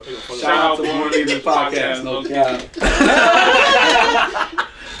Shout out to Born Leaders Podcast. No cap.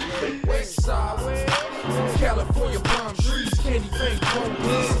 California palm trees, candy paint,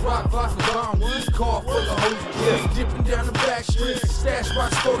 police, rock vodka bomb, car full of hoes, dipping down the back street, stash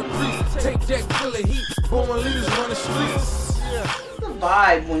spots for the priest, take deck full of heat, born leaders run the streets. What's the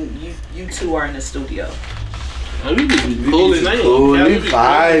vibe when you two are in the studio? We just be cool and we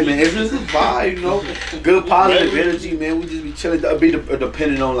vibe, man. It's just a vibe, you know. Good positive energy, man. We just be chilling.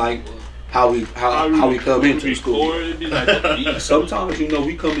 Depending on like how we come into the studio. Sometimes, you know,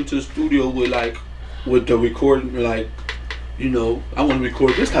 we come into the studio with the recording, like, you know, I want to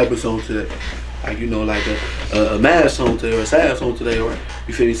record this type of song today. Like, you know, like a mad song today or a sad song today, or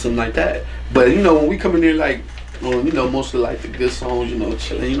you feel me, something like that. But, you know, when we come in there, like, you know, mostly like the good songs, you know,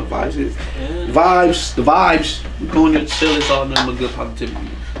 chilling, you know, vibes. The vibes. We going there chilling, it's all nothing but good positivity.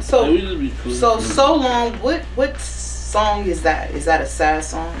 So long, what song is that? Is that a sad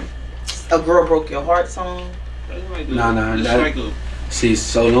song? A girl broke your heart song? Nah. See,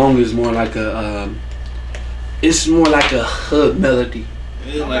 So Long is more like it's more like a hood melody.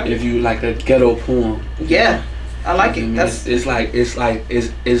 If you like a ghetto poem. Yeah, I like it.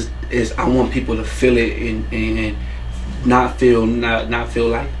 It's I want people to feel it and not feel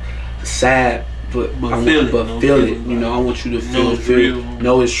like sad, but feel it. You know, I want you to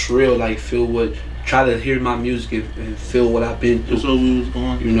know it's real. Like feel what. Try to hear my music and feel what I've been through. That's what we was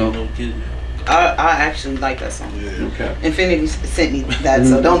going. You know. I actually like that song. Yeah. Okay. Infinity sent me that,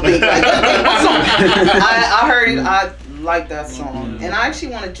 so don't think like I heard it. I like that song, and I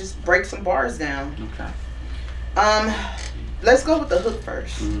actually want to just break some bars down. Okay. Let's go with the hook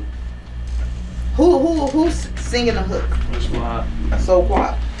first. Who's singing the hook? So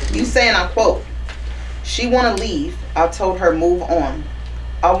Quad. You saying, I quote, "She wanna leave. I told her move on.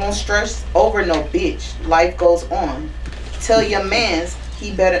 I won't stress over no bitch. Life goes on. Tell your mans he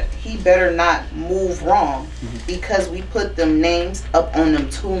better not move wrong, because we put them names up on them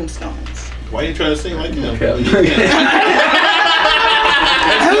tombstones." Why you trying to sing like him? She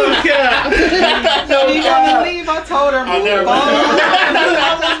gonna leave, I told her move on. I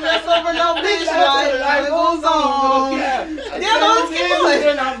won't stress over no bitch. Life goes on. Yeah, no, let's keep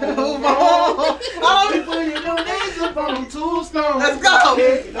going. Move on. Let's go.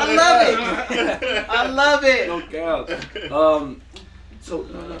 I love it. No doubt.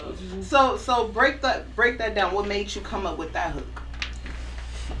 So break that down. What made you come up with that hook?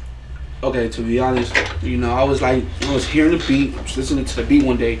 Okay, to be honest, you know, I was hearing the beat, I was listening to the beat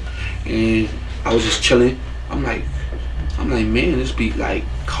one day, and I was just chilling. I'm like, man, this beat like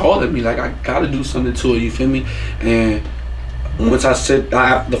calling me, like I gotta do something to it. You feel me? And once I said,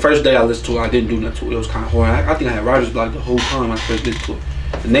 the first day I listened to it, I didn't do nothing to it. It was kind of hard. I think I had writer's block the whole time when I first listened to it.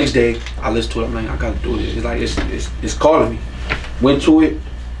 The next day I listened to it, I'm like, I gotta do it. It's like it's calling me. Went to it,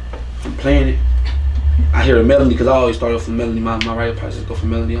 I'm playing it. I hear a melody, because I always start off with melody. My writer process go for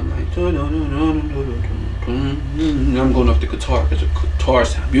melody. I'm like, I'm going off the guitar, because the guitar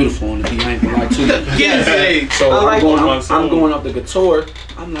sound beautiful on the beat. I ain't gonna lie to you. Yes. So I'm going off the guitar.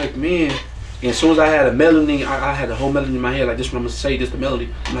 I'm like, man. And as soon as I had a melody, I had the whole melody in my head, like this is what I'm gonna say, this the melody.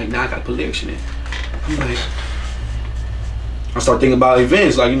 I'm like, now I gotta put lyrics in it. I'm like, I start thinking about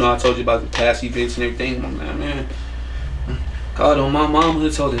events, like, you know, I told you about the past events and everything. I'm like, man, called on my mama,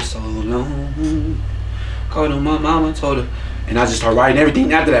 told her so long. Called on my mama, told her, and I just started writing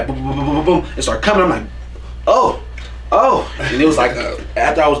everything after that. Boom, boom, boom, boom, boom. It started coming. I'm like, oh, and it was like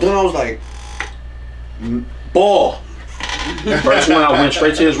after I was done, I was like, ball. First one, I went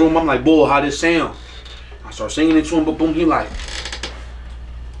straight to his room. I'm like, bull, how this sound? I started singing it to him, but boom, he like,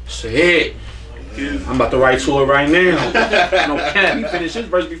 say it. I'm about to write to it right now. No cap. He finished his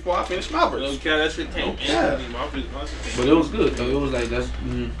verse before I finished my verse. No cap, that shit came But it was good though. It was like that's.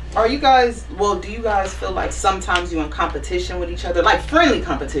 Are you guys? Well, do you guys feel like sometimes you're in competition with each other, like friendly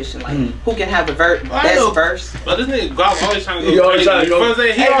competition, like who can have the best verse? But this nigga Glock always trying to go crazy. You know what I'm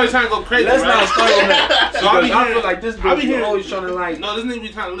saying? He always trying to go crazy. Let's not start on that. So I feel like this dude always trying to like. No, this nigga be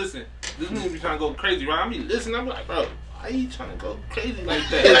trying to listen. This nigga be trying to go crazy, right? I be listening. I'm like, bro, why you trying to go crazy like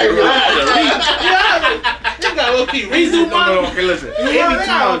that? You gotta low key redo my. Okay, listen. Every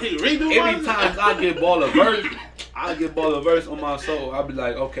time I get ball a verse on my soul. I'll be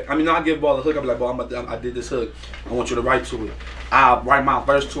like, okay. I mean, I give ball a hook. I'll be like, bro, I did this hook. I want you to write to it. I'll write my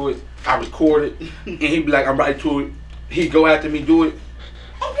verse to it. I record it, and he be like, I'm writing to it. He go after me, do it.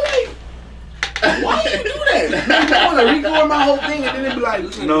 I'll be like, why you do that? I want to record my whole thing, and then it be like,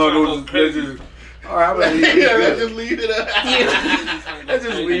 no, just. All right, I'm like, let's just leave it up. Let's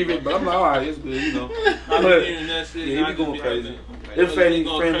just leave it. But I'm like, all right, it's good, you know. I'm hearing that shit. Yeah, he be going crazy. If Fanny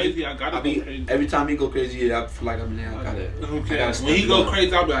go crazy, I gotta go crazy. Every time he go crazy, yeah, I feel like I'm there. I gotta when he go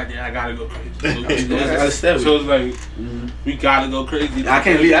crazy, I'll be like, yeah, I gotta go crazy. So it's like, we gotta go crazy. I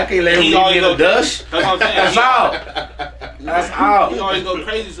can't let him leave me in the dust. That's what I'm saying. That's out. That's out. He always go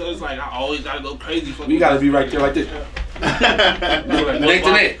crazy, so it's like, I always gotta go crazy. We gotta be right there like this. Neck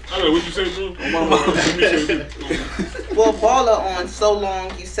to neck. What you say, bro? Well, Baller on So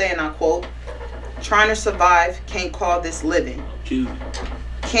Long, you say, and I quote, trying to survive, can't call this living.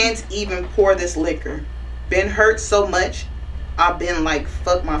 Can't even pour this liquor. Been hurt so much, I've been like,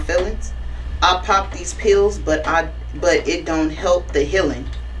 fuck my feelings. I pop these pills, but it don't help the healing.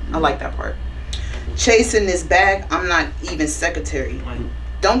 I like that part. Chasing this bag, I'm not even secretary.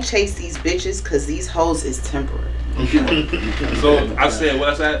 Don't chase these bitches, cause these hoes is temporary. So I said what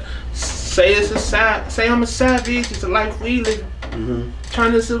I said. Say I'm a savage. It's a life we live.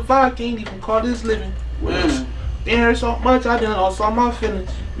 Trying to survive, can't even call this living. Been hurt so much, I done lost all my feelings.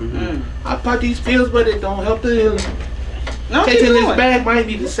 I pop these pills, but it don't help the healing. No, Chasing this bag might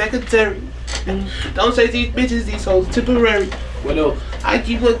be the secretary. Don't say these bitches, these hoes temporary. What else? I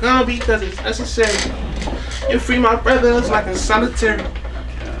keep a gun because it's necessary. And free my brother, it's like in solitary.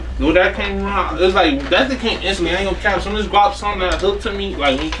 Well, that came around. It was like that thing came instantly. I ain't gonna cap. As soon as Guap song that hooked to me,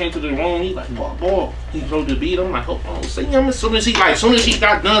 like when he came to the room, he like, boy, he wrote the beat. I'm like, hold on, see him. As soon as he got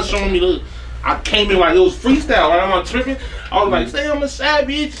done showing me the, I came in like it was freestyle. Right, I'm not tripping. I was like, say I'm a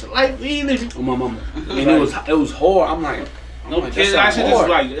savage, like we living. Oh my mama. And it was hard. I'm like, no kids. I should just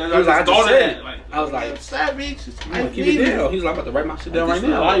like, I thought of that. Like, I was like, savage. I'm keep it down. He's like, I'm about to write my shit down right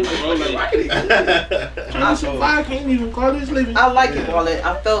now. Life, bro, like, trying to survive, can't even call this living. I like it, Wallet.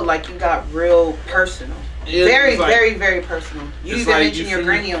 I felt like you got real personal. Very, like, very, very personal. You even like, mentioned your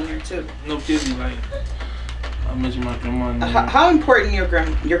granny on there too. No kidding, like I mentioned my grandma. How important your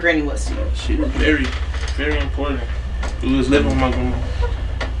granny was to you? She was very, very important. We was living with my grandma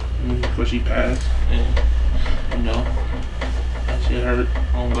before she passed, and you know, that shit hurt.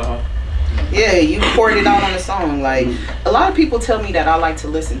 Oh God. Yeah, you poured it out on the song. Like, a lot of people tell me that I like to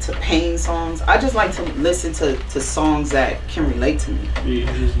listen to pain songs. I just like to listen to songs that can relate to me.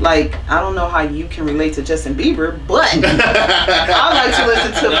 Like, I don't know how you can relate to Justin Bieber, but I like to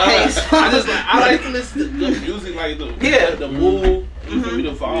listen to pain songs. I like to listen to good music, like the mood,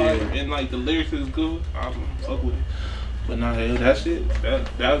 the vibe, and like the lyrics is good. I'm fuck with it. But nah, that shit,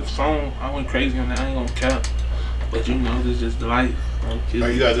 that song, I went crazy on that. I ain't gonna cap. But you know, this is just life. Are you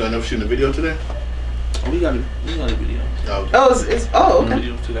guys gonna end up shooting a video today? Oh, we got a video. Oh, okay.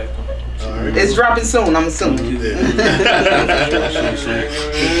 Video to that. Right. It's dropping soon, I'm assuming. We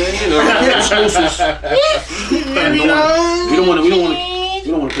don't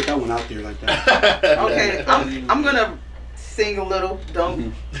want to put that one out there like that. Okay, I'm gonna sing a little. You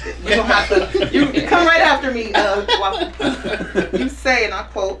don't have to. You come right after me. You say, and I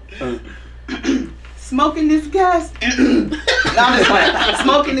quote. Smoking this gas. No, I'm just playing.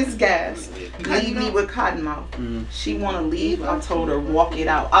 Smoking this gas. Leave me with cotton mouth. She wanna leave. I told her walk it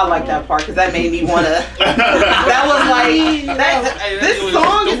out. I like that part because that made me wanna. That was like this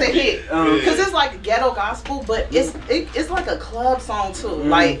song is a hit because it's like ghetto gospel, but it's like a club song too.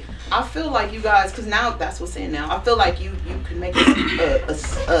 Like I feel like you guys, because now that's what's in now. I feel like you can make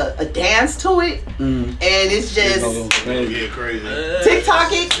a dance to it, and it's just crazy.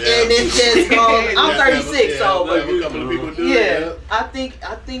 TikTok it, and it's just going. I'm 36, so a couple of people do yeah. I think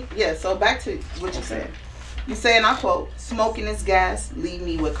yeah. So back to what you said. You saying, I quote, "Smoking this gas, leave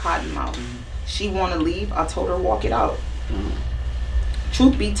me with cotton mouth. She wanna leave. I told her walk it out.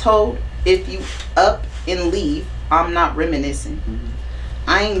 Truth be told, if you up and leave, I'm not reminiscing.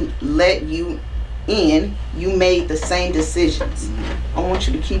 I ain't let you in. You made the same decisions. I want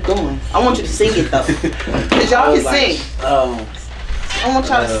you to keep going. I want you to sing it though, cause y'all can sing. I want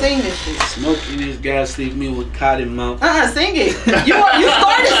y'all to sing this shit. Smoking this gas, leave me with cotton mouth. Sing it. You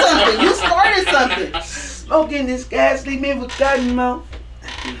started something. You started something. Smoking this gas, leave me with cotton mouth.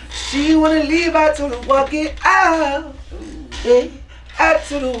 She wanna leave, I told her walk it out. Yeah. I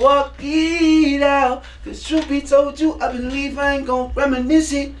told her walk it out. Cause truth be told you, I believe I ain't gon'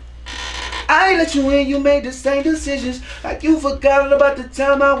 reminisce it. I ain't let you in, you made the same decisions. Like you forgot about the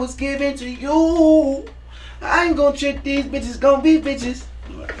time I was giving to you. I ain't gon' trick these bitches, gon' be bitches.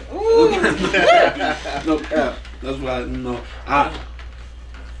 No cap. That's what I know.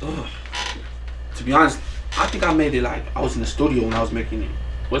 To be honest, I think I made it like I was in the studio when I was making it.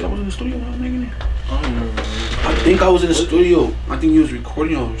 I was in the studio when I was making it? I think I was in the studio. I think you was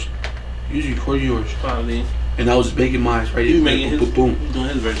recording yours. Probably. And I was making mine right here. You making his, boom. doing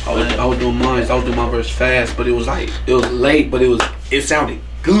his verse. I was doing mine. I was doing my verse fast, but it was late, but it sounded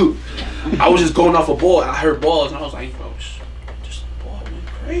good. I was just going off a ball. I heard balls, and I was like, bro, just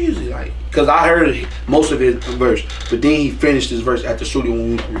crazy, like, cause I heard most of his verse, but then he finished his verse at the studio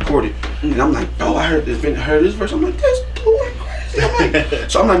when we recorded, and I'm like, oh, I heard this verse. I'm like, this dude went crazy. I'm like,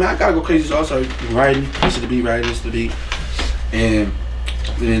 so I'm like, man, I gotta go crazy. So I started writing, listen to the beat, and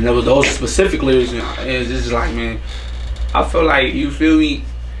there was those specific lyrics, and it's just like, man, I feel like, you feel me?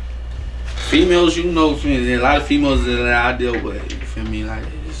 Females, you know, a lot of females that I deal with, you feel me? Like,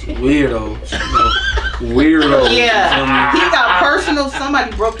 it's weirdos, you know. Weirdo. Yeah, he got personal.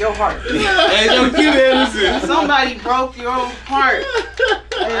 Somebody broke your heart. Hey, don't keep Anderson. Somebody broke your heart.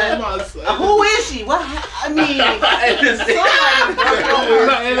 Who is she? What? I mean, somebody broke your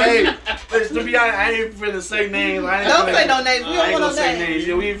heart. Hey, to be honest, I ain't finna say names. Don't say no names. We don't want no say names. names.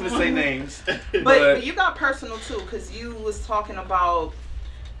 Yeah, we ain't finna say names. But you got personal too, because you was talking about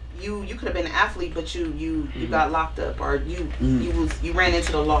you could have been an athlete, but you got locked up, or you ran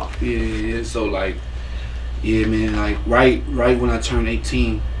into the law. Yeah. So like. Yeah, man, like right when I turned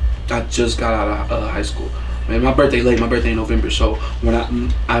 18, I just got out of high school. Man, my birthday late. My birthday in November, so when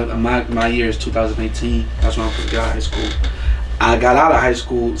my year is 2018. That's when I got out of high school. I got out of high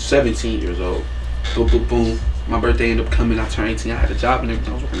school 17 years old. Boom, boom, boom. My birthday ended up coming. I turned 18. I had a job and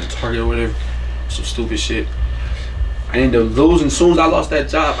everything. I was working at Target or whatever. Some stupid shit. I ended up losing. As soon as I lost that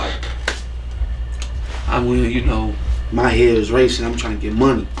job, I went. You know, my head was racing. I'm trying to get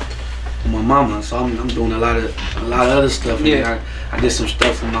money. With my mama, so I'm doing a lot of other stuff. Yeah. I did some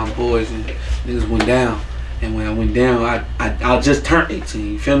stuff with my boys, and niggas went down. And when I went down, I just turned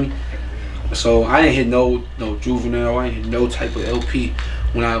 18. You feel me? So I ain't hit no juvenile. I ain't hit no type of LP.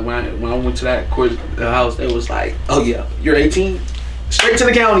 When I went to that court house, it was like, oh yeah, you're 18. Straight to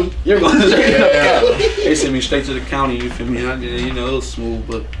the county. You're going straight to the county. They sent me straight to the county. You feel me? I did, you know, it was smooth,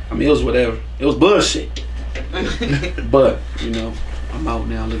 but I mean, it was whatever. It was bullshit. But you know. I'm out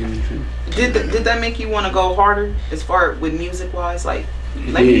now. Look at me. Did that make you want to go harder as far with music wise? Like,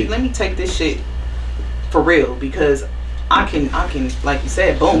 let me take this shit for real, because I can like you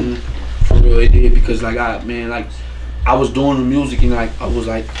said, boom. For real, it did, because like I was doing the music, and like it was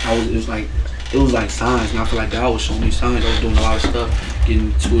like signs, and I feel like God was showing me signs. I was doing a lot of stuff,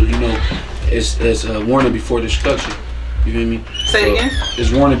 getting to it. You know, it's warning before destruction. You feel me? Say it again.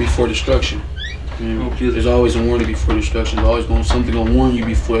 It's warning before destruction. There's always a warning before destruction. There's always something gonna warn you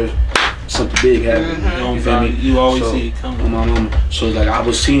before something big happens. Mm-hmm. You feel me? You always see it coming. My mama. So like I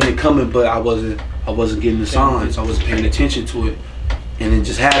was seeing it coming, but I wasn't getting the signs. I wasn't paying attention to it, and it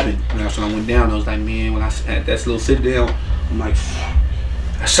just happened. And that's when I went down. I was like, man, when I had that little sit down, I'm like,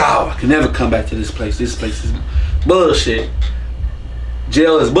 that's all. I can never come back to this place. This place is bullshit.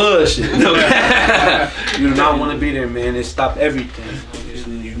 Jail is bullshit. You do not want to be there, man. It stopped everything.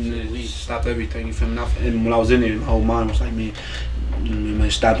 Stop everything, you feel me? And when I was in there, my whole mind was like, man,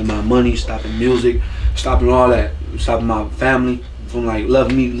 stopping my money, stopping music, stopping all that, stopping my family from like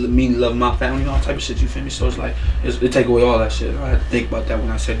loving me loving my family, all type of shit, you feel me? So it's like, it take away all that shit. I had to think about that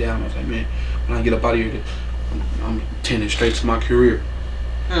when I sat down. I was like, man, when I get up out of here, I'm tending straight to my career.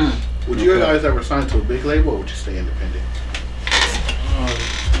 Would you guys ever sign to a big label, or would you stay independent? I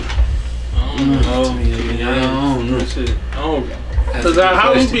don't know. Cause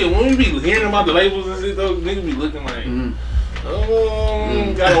how when we be hearing about the labels and shit, those niggas be looking like,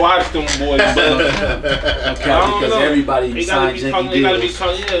 gotta watch them boys. But because everybody sign janky deals.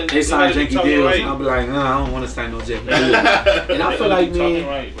 They sign janky deals, right. and I'll be like, nah, I don't want to sign no janky deals. And I feel like, man, talking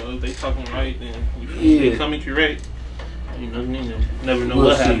right, bro. If they talking right, then they coming correct. You know, never know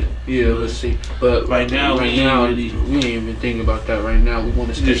what happened. Yeah, let's see. But right now, we ain't even thinking about that right now. We want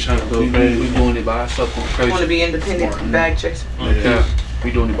to stay trying to go crazy. We doing it by ourselves, going crazy. We want to be independent, bag checks. Yeah, we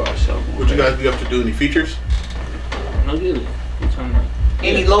doing it by ourselves. Would you guys be up to do any features? No good.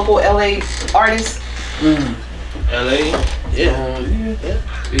 Any local LA artists? LA?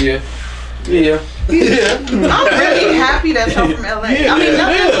 Yeah. I'm really happy that y'all from LA. I mean,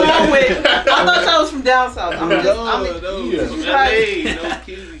 nothing's wrong with. I thought y'all was from down south.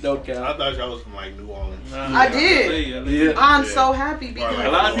 No cap. I thought y'all was from like New Orleans. I did. Yeah. I'm so happy because A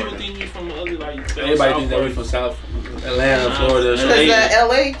lot of people think you from other like. Everybody thinks that we from South Atlanta, Florida. because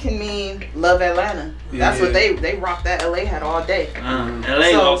LA can mean love Atlanta. That's what they rock that LA hat all day.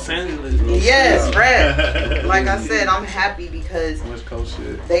 LA, Los Angeles. Yes, rap. Like I said, I'm happy because West Coast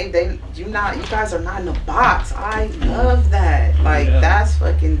shit. you guys are not in the box. I love that. Like that's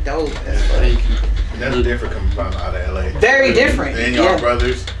fucking dope. That's Thank you. That's different coming from out of LA. very different. And y'all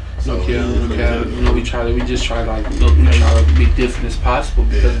brothers. So You know, we try to be different as possible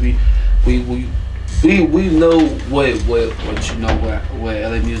because we know what you know what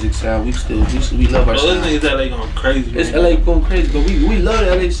LA music sound. We love our sound. Those niggas LA going crazy. It's LA going crazy, but we love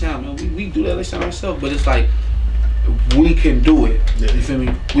the LA sound, man. We do the LA sound ourselves, but it's like we can do it. Yeah. You feel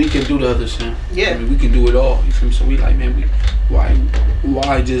me? We can do the other sound. Yeah. I mean, we can do it all. You feel me? So we like, man,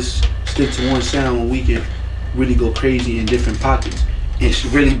 why just stick to one sound when we can really go crazy in different pockets and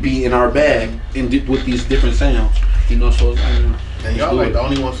should really be in our bag with these different sounds. You know, so it's like, And y'all like the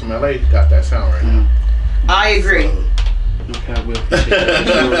only ones from LA got that sound right now. I agree. okay, well,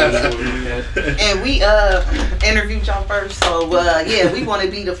 And we interviewed y'all first, so yeah, we want to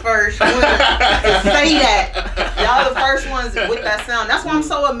be the first one to say that y'all the first ones with that sound. That's why I'm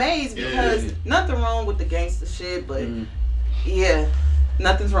so amazed, because nothing wrong with the gangster shit, but yeah,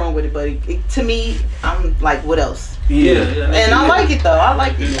 nothing's wrong with it. But to me, I'm like, what else? yeah. And I like it though. I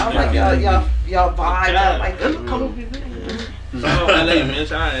like it. I like y'all vibe. I like it. Shout out LA, man.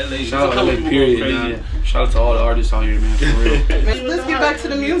 Shout out LA. Shout out LA, period, man. Shout out to all the artists out here, man, for real. Let's get back to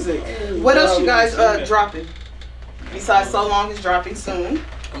the music. What else you guys dropping? Besides So Long is dropping soon.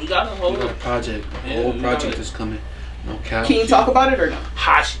 We got a whole We got a project. A whole project is coming. No cap. Can you talk about it or no?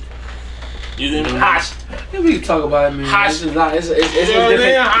 hot shit. You hear me? Hot shit. Yeah, we can talk about it, man. Hot It's shit. not. It's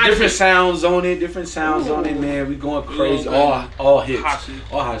different sounds on it. Different sounds on it, man. We going crazy. All hits. Hot shit.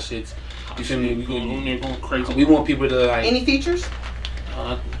 All hot shits. You feel me? We going crazy. We want people to like. Any features?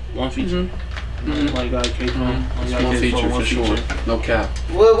 One feature. Like One feature for sure. No cap.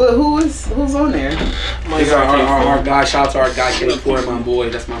 Who's on there? It's our guy. Shout out to our guy K4, my boy.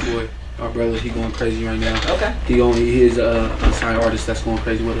 That's my boy. Our brother, he going crazy right now. Okay. He is unsigned artist that's going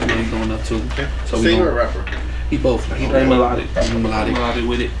crazy with us, man. He going up too. So we Singer or going, rapper? he both. Like, he Very melodic. melodic.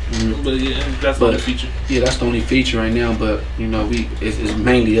 With it. But yeah, that's the only feature. Yeah, that's the only feature right now. But you know, it's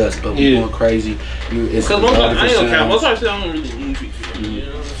mainly us. But we going crazy. It's Because all most different of sounds. I don't really need features. You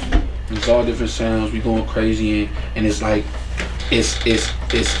know? It's all different sounds. We going crazy, and it's like, it's just.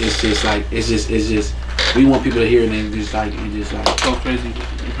 We want people to hear it and just like Go crazy.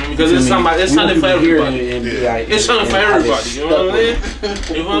 Because it's something for everybody. It's something for everybody. You know what I'm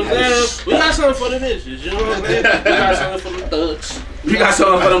saying? You know what I'm saying? We got something for the bitches. You know what I'm saying? We got something for the thugs. we got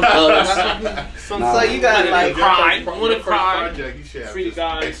something for them thugs. So you got like cry. From I want to the first cry. project, you should have Free the just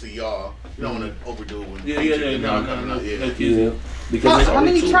guys. basically y'all. You don't want to overdo it with Yeah, features, no. yeah. Because how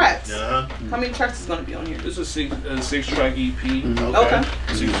many tracks? Uh-huh. How many tracks is gonna be on here? It's a six track EP. Okay.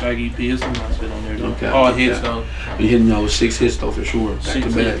 6 track EP. It's some nice shit on there though. Okay. All hits though. we hitting y'all with 6 hits though for sure. Back Six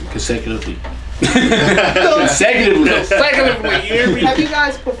to back, hits. consecutively. Consecutively. You hear me? Have you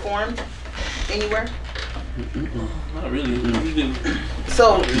guys performed anywhere? Not really. We did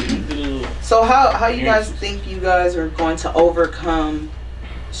So a little. So how you guys think you guys are going to overcome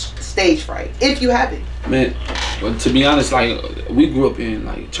stage fright, if you have it? Man, well, to be honest, like we grew up in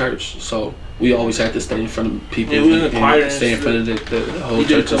like church, so we always had to stay in front of people. Yeah, we was in the choir and stay in front of the whole We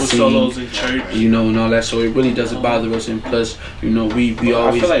did a church couple and sing, solos in church. you know, and all that. So it really doesn't bother us. And plus, you know, we I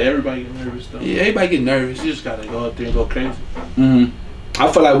always feel like everybody get nervous though. yeah, everybody get nervous. You just gotta go up there and go crazy.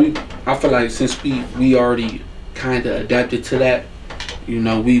 I feel like since we already kind of adapted to that. You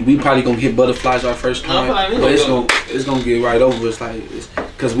know, we probably gonna hit butterflies our first time, but it's gonna get right over us, like,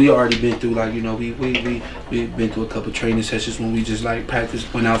 cause we already been through, like, you know, we been through a couple training sessions when we just like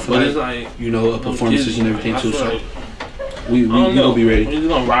went out for like you know, performances and everything too. So we gonna be ready. We just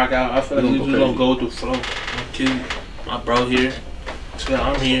gonna rock out. I feel like we just gonna go with the flow. My kid, my bro here, so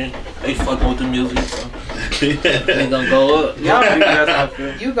I'm here. They fucking with the music, so they gonna go up. That's how I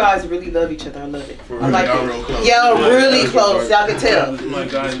feel. You guys really love each other. I love it. I real, like y'all it. real close. Y'all really close. Y'all can tell. My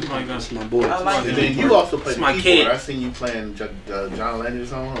guy, my guy. That's my boy. I like And it. then you also play It's the my keyboard. kid. I seen you playing John Lennon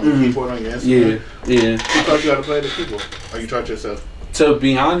song on the keyboard on your Instagram. Yeah. You taught you how to play the keyboard, or you taught yourself? To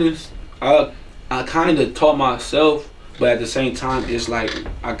be honest, I kind of taught myself, but at the same time, it's like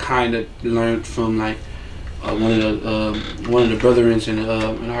I kind of learned from like one of the brethren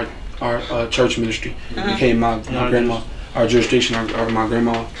in our church ministry. Became my grandma, our jurisdiction, my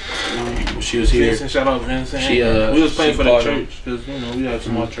grandma. When she was here. Vincent, shout out Vincent. She, we was playing she for the called church because you know we had a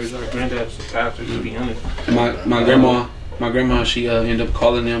small church. Our granddad's a pastor, to be honest. My grandma, she ended up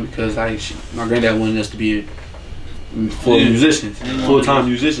calling them because my granddad wanted us to be musicians, full-time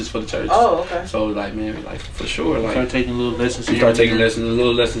musicians for the church. Oh, okay. So like, man, like for sure, like Start taking little lessons. we start taking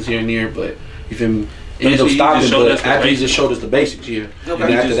little lessons here and there, but you feel me? Ended up Basically, he stopping, just showed but us the after he basics. just showed us the basics here, Okay.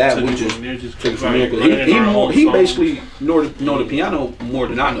 and after that, we took just it took it from there. 'Cause he basically know the piano more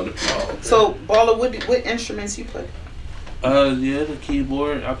than I know the piano. So, Baller, what instruments you play? Yeah, the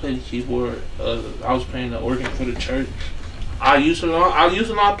keyboard. I play the keyboard. I was playing the organ for the church. I used to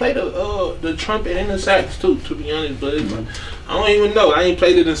play the trumpet and the sax too, to be honest. But I don't even know. I ain't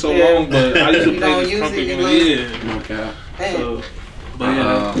played it in so long, but I used to You play don't the use trumpet. it, you And lose yeah. Okay. Hey. So, but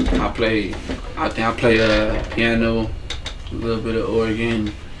yeah. I think I play piano, a little bit of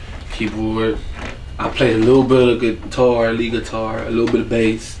organ, keyboard. I played a little bit of guitar, lead guitar, a little bit of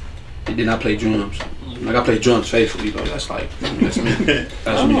bass, and then I play drums. Like I play drums faithfully though. That's like that's me.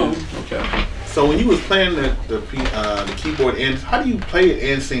 That's me. Okay. So when you was playing the keyboard and how do you play it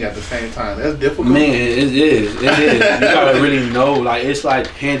and sing at the same time? That's difficult. Man, it is. You gotta really know. Like it's like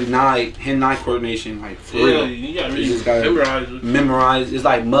hand-eye coordination. Like for real. You gotta really just gotta memorize. memorize. It's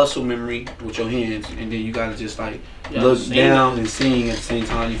like muscle memory with your hands, and then you gotta just like look down and sing at the same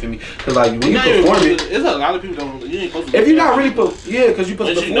time. You feel me? Because like when you perform it, it's a lot of people don't. You ain't supposed to. if you're not really because you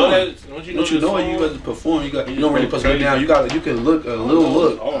supposed to perform. You know that, Once you know you got to perform. You don't really supposed to look down. You can look a little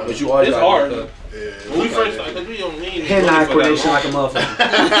look, but you always it's gotta hard. look up. When we first started, we don't need Hand-eye coordination like a motherfucker.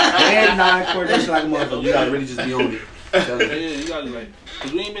 Hand-eye coordination like a motherfucker. You gotta really just be on it. Yeah, you gotta like,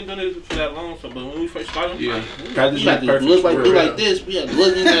 cause we ain't been doing it for that long. So, but when we first started, Practice make perfect. Look like do like this. We had to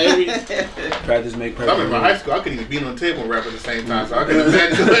look in at every. Practice make perfect. I remember in high school, I couldn't even beat on the table and rap at the same time, so I couldn't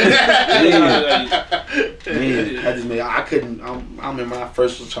imagine doing that. I couldn't. I remember when I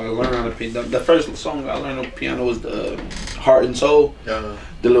first was trying to learn how to piano. The first song I learned on the piano was the Heart and Soul. The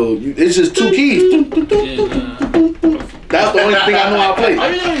little. It's just two keys. That's the only thing I know how to play. I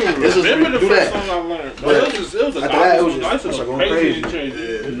remember the first song I learned. But it was a I used to go crazy in church.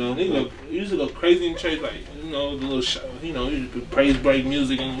 You know, we used to go crazy in church, like the little show. You know, we used to praise break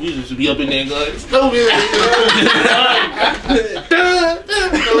music, and we used to be up in there going,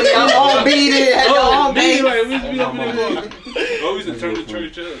 Y'all all beat it. Y'all all beat like we used to be up in there going. We used to turn the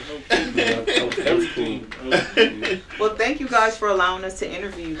church up. Everything. Well, thank you guys for allowing us to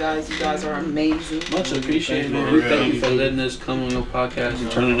interview you guys. You guys are amazing. Much appreciated, man. We thank you for letting us come on your podcast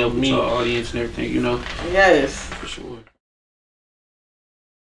and turning up with your audience and everything, you know. Yes. For sure.